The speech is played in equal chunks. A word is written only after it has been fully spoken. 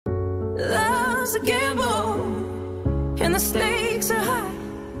Love's a gamble, and the stakes are high,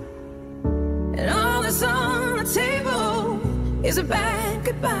 and all that's on the table is a bad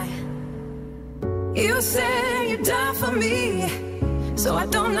goodbye. You say you're done for me, so I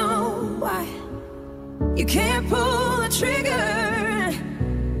don't know why. You can't pull the trigger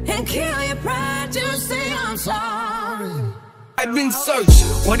and kill your pride to say I'm sorry. I've been searching,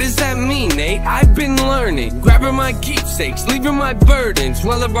 what does that mean, Nate? I've been learning, grabbing my keepsakes, leaving my burdens.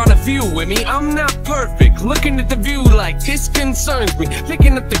 Well, I brought a few with me, I'm not perfect. Looking at the view like this concerns me.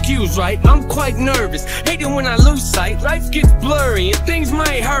 Picking up the cues right, I'm quite nervous. Hating when I lose sight, life gets blurry and things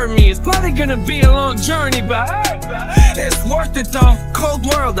might hurt me. It's probably gonna be a long journey, but it's worth it though. Cold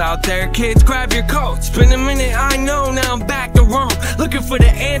world out there, kids, grab your coats. Been a minute, I know, now I'm back to Rome. Looking for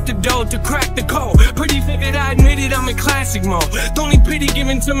the antidote to crack the code. Pretty figured I admit it, I'm in classic mode. The only pity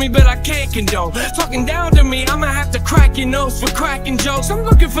given to me, but I can't condone. Talking down to me, I'ma have to crack your nose for cracking jokes. I'm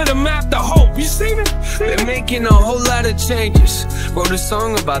looking for the map to hope, you see me? Been making a whole lot of changes. Wrote a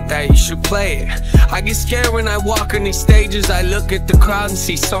song about that, you should play it. I get scared when I walk on these stages. I look at the crowd and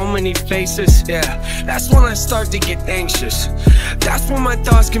see so many faces. Yeah, that's when I start to get anxious. That's when my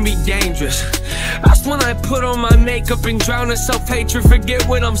thoughts can be dangerous. That's when I put on my makeup and drown in self-hatred. Forget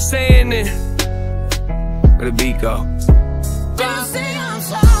what I'm saying and where the beat go? Don't say I'm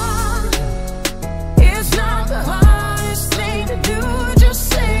sorry. It's not the hardest thing to do. Just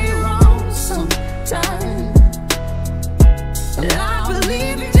say you're wrong sometimes. And I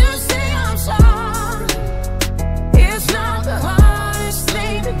believe you. Just say I'm sorry. It's not the hardest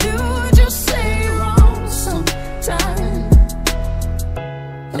thing to do. Just say you're wrong sometimes.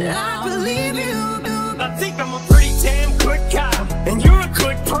 And I believe you. I think I'm a pretty damn good guy, and you're a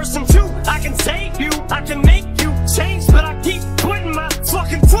good person too. I can save you, I can make you change, but I keep putting my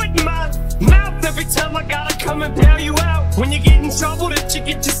fucking foot in my mouth every time I gotta come and bail you out. When you get in trouble that you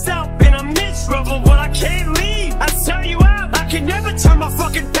get yourself, and I'm miserable, but I can't leave. I sell you out, I can never turn my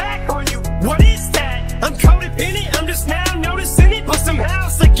fucking back on you. What is that? I'm codependent, I'm just now noticing it, but somehow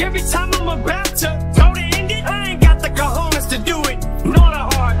it's like every time I'm about to go to end it, I ain't got the cojones to do it. Not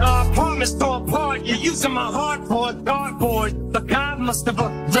a heart, I promise to apart. You're using my heart for a dartboard, but God must have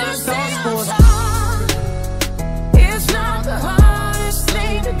learned Just say I'm dartboard. sorry. It's not the hardest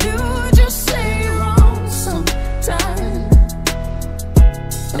thing to do. Just say you're wrong sometimes.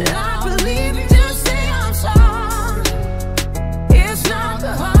 And I believe you. Just say I'm sorry. It's not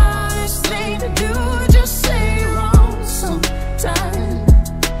the hardest thing to do. Just say you're wrong sometimes.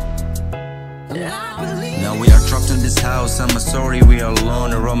 And I believe Now we are trapped in this house, I'm sorry we are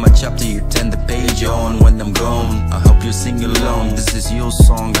alone. I wrote my chapter, you turn the page on when I'm gone. I hope you sing along, this is your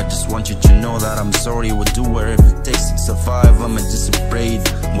song. I just want you to know that I'm sorry. We'll do whatever it takes to survive. I'm just afraid,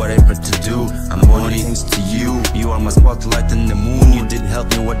 whatever to do. I'm only thanks to you. You are my spotlight in the moon. You did help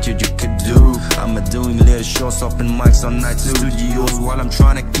me, what you could do. I'm doing little shows, open mics on night studios, while I'm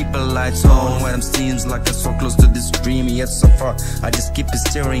trying to keep the lights on. When I'm seems like I'm so close to this dream, yet so far I just keep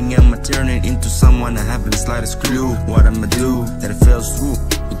staring. I'm turning into someone I haven't the slightest clue what I'ma do that it fell through.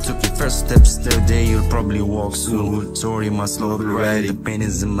 You took your first steps, third day you'll probably walk soon. Sorry, my slow ride, the pain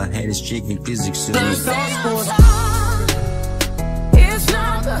is in my head, is shaking physics soon. Just say I'm sorry.